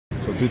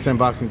So 210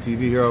 Boxing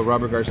TV here with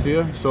Robert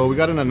Garcia. So we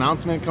got an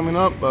announcement coming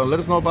up. Let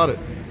us know about it.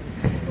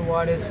 You know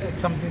what? It's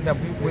something that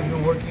we've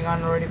been working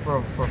on already for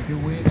a few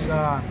weeks.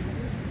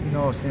 You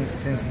know,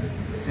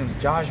 since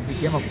Josh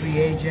became a free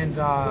agent,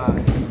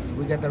 since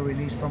we got the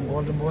release from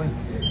Golden Boy,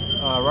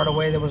 right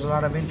away there was a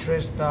lot of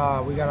interest.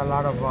 We got a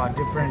lot of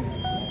different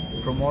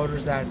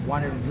promoters that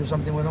wanted to do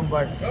something with him,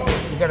 but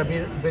we got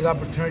a big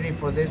opportunity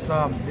for this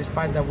this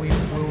fight that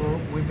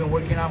we've been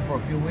working on for a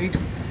few weeks.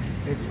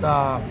 It's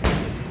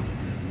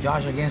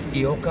Josh against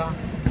Ioka.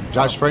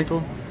 Josh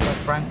Franco? Josh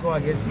Franco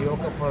against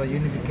Ioka for the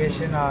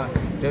unification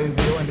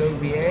WBO and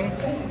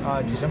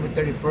WBA, December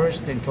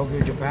 31st in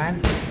Tokyo,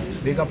 Japan.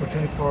 Big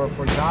opportunity for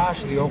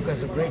Josh. Ioka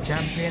is a great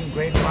champion,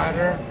 great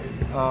fighter,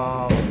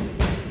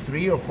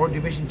 3 or 4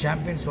 division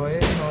champion. So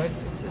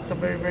it's a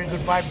very good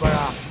fight. But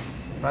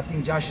I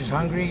think Josh is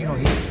hungry. You know,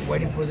 he's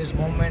waiting for this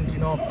moment. You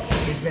know,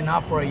 he's been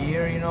out for a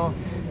year. You know,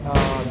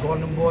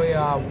 Golden Boy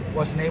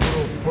wasn't able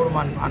to put him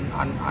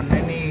on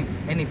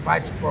any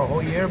fights for a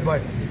whole year.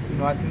 But you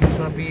know, I think it's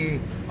going to be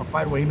a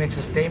fight where he makes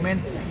a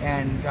statement,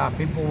 and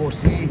people will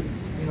see,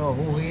 you know,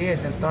 who he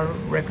is and start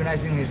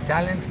recognizing his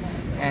talent.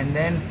 And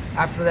then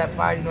after that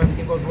fight, you know,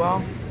 everything goes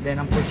well, then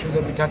I'm pretty sure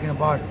they'll be talking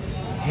about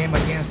him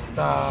against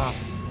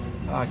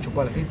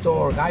Chocolatito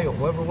or Gallo.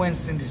 Whoever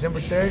wins in December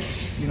 3rd,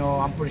 you know,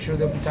 I'm pretty sure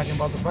they'll be talking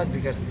about those fights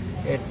because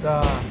it's,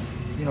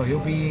 you know, he'll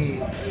be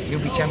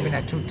champion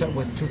at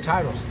with 2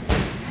 titles.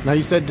 Now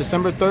you said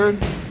December 3rd?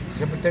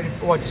 December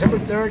 30th. Well, December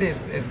 3rd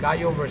is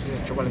Gallo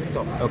versus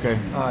Chocolatito. Okay.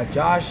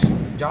 Josh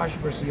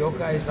versus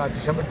Ioka is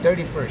December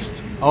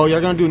 31st. Oh,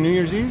 you're gonna do New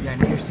Year's Eve? Yeah,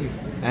 New Year's Eve.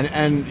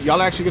 And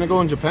y'all actually gonna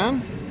go in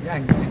Japan? Yeah,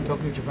 in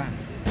Tokyo, Japan.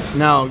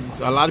 Now,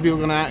 a lot of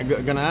people are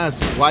gonna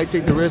ask, why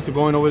take the risk of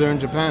going over there in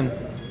Japan?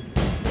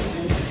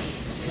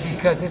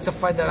 Because it's a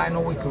fight that I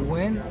know we could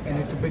win, and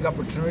it's a big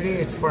opportunity.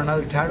 It's for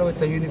another title.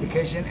 It's a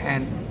unification,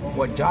 and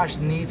what Josh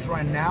needs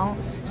right now,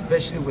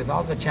 especially with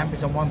all the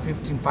champions at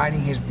 115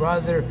 fighting, his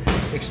brother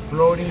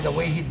exploding the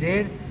way he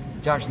did,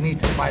 Josh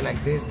needs a fight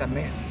like this that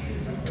man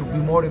to be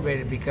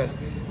motivated. Because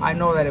I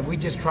know that if we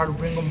just try to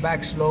bring him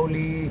back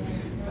slowly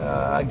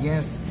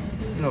against,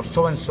 you know,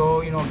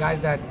 so-and-so, you know,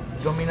 guys that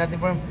don't mean nothing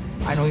for him,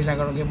 I know he's not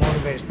going to get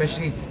motivated,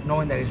 especially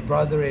knowing that his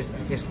brother is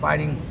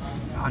fighting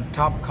on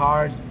top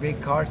cards, big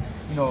cards.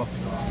 You know,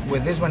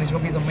 with this one, he's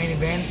going to be the main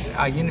event,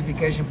 a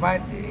unification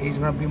fight. He's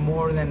going to be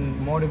more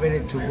than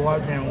motivated to go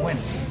out there and win.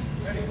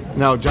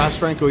 Now, Josh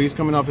Franco, he's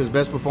coming off his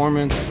best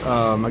performance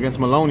against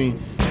Maloney,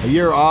 a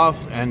year off,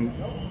 and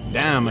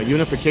damn, a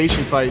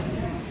unification fight.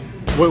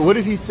 What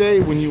did he say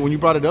when you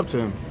brought it up to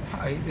him?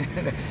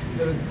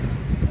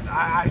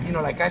 You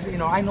know, like I said, you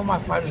know, I know my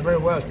fighters very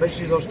well,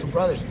 especially those 2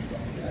 brothers.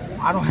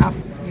 I don't have,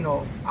 you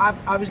know,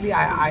 obviously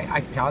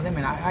I tell them,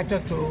 and I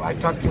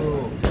talk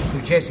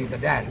to Jesse, the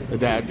dad. The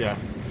dad, yeah.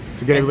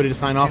 To get everybody to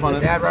sign off on it.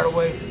 The dad right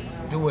away,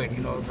 do it.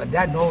 You know, the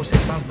dad knows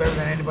his son's better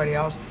than anybody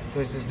else, so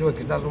he says do it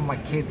because that's what my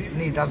kids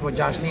need. That's what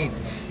Josh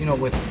needs. You know,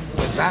 with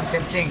Bam,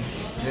 same thing.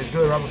 Just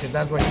do it, Robert, because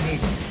that's what he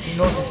needs. He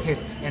knows his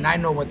kids, and I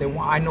know what they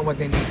want. I know what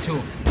they need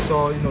too.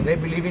 So you know, they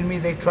believe in me,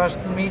 they trust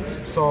me.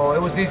 So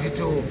it was easy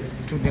to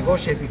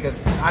negotiate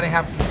because I didn't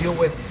have to deal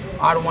with,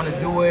 I don't want to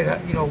do it.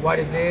 You know, what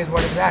if this,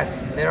 what if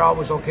that? They're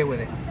always okay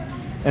with it.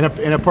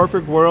 In a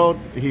perfect world,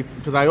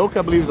 because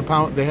Ioka believes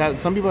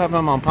some people have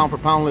him on pound for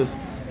pound list.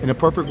 In a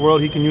perfect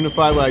world, he can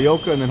unify with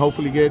Ioka and then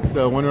hopefully get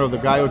the winner of the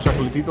Gallo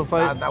Chocolatito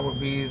fight. That would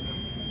be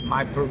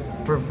my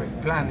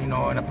perfect plan. You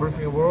know, in a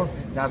perfect world,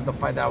 that's the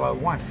fight that I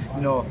want.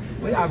 You know,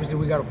 obviously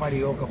we got to fight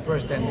Ioka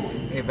first,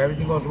 and if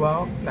everything goes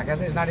well, like I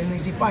said, it's not an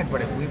easy fight.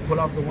 But if we pull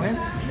off the win,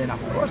 then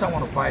of course I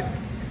want to fight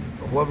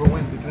whoever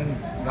wins between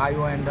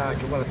Gallo and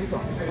Chocolatito,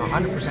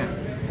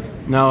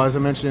 100%. Now, as I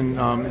mentioned,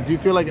 do you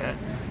feel like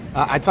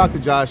I talked to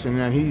Josh, and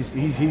man,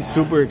 he's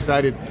super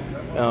excited.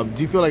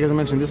 Do you feel like, as I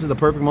mentioned, this is the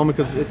perfect moment?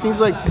 Because it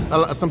seems like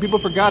some people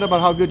forgot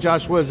about how good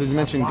Josh was. As you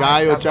mentioned,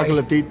 Gallo,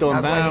 Chocolatito,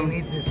 and Bam. That's why he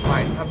needs this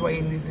fight. That's why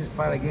he needs this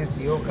fight against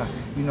Ioka.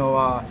 You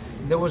know,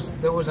 there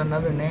was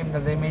another name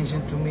that they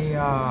mentioned to me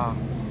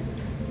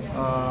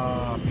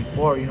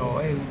before. You know,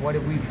 hey, what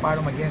if we fight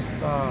him against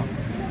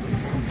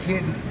some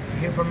kid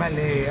here from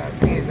LA? I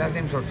think his last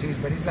name's Ortiz,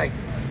 but he's like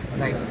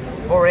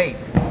 4'8".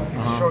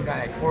 He's a short guy,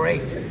 like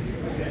 4'8",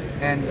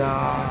 and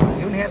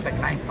he only has like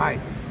 9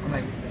 fights. I'm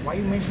like, why are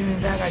you mentioning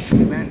that guy to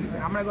me, man?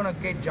 I'm not gonna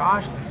get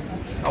Josh,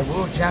 a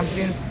world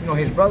champion. You know,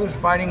 his brother's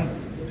fighting,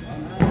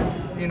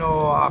 you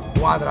know,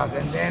 Cuadras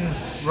and then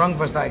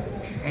Rungvisai,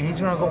 and he's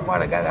gonna go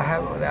fight a guy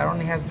that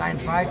only has 9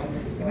 fights.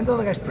 Even though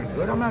the guy's pretty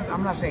good, I'm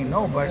not saying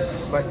no,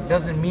 but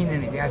doesn't mean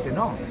anything. I said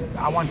no.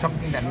 I want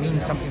something that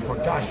means something for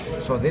Josh.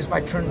 So this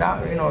fight turned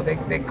out, you know,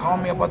 they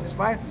called me about this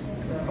fight.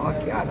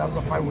 Fuck yeah, that's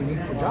the fight we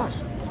need for Josh.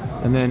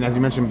 And then, as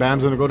you mentioned,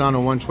 Bam's going to go down to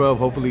 112,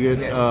 hopefully get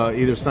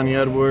either Sonny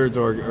Edwards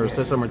or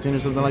Cesar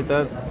Martinez or something like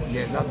that?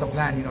 Yes, that's the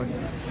plan. You know,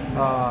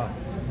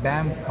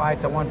 Bam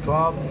fights at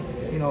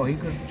 112. You know, he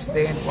could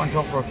stay in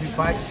 112 for a few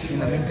fights. In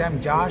the meantime,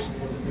 Josh,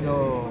 you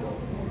know,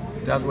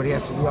 does what he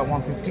has to do at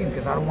 115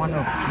 because I don't want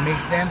to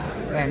mix them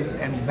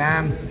and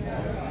Bam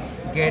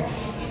get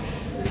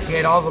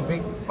get all the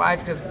big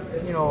fights, because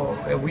you know,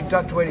 if we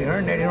talk to Eddie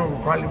Hearn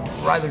would probably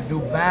rather do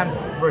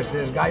Bam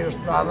versus Gallo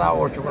Estrada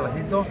or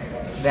Chocolatito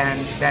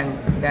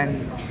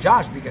than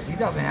Josh, because he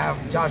doesn't have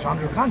Josh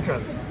under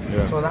contract.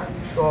 Yeah.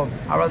 So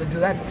I'd rather do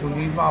that to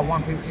leave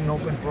 115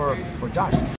 open for Josh.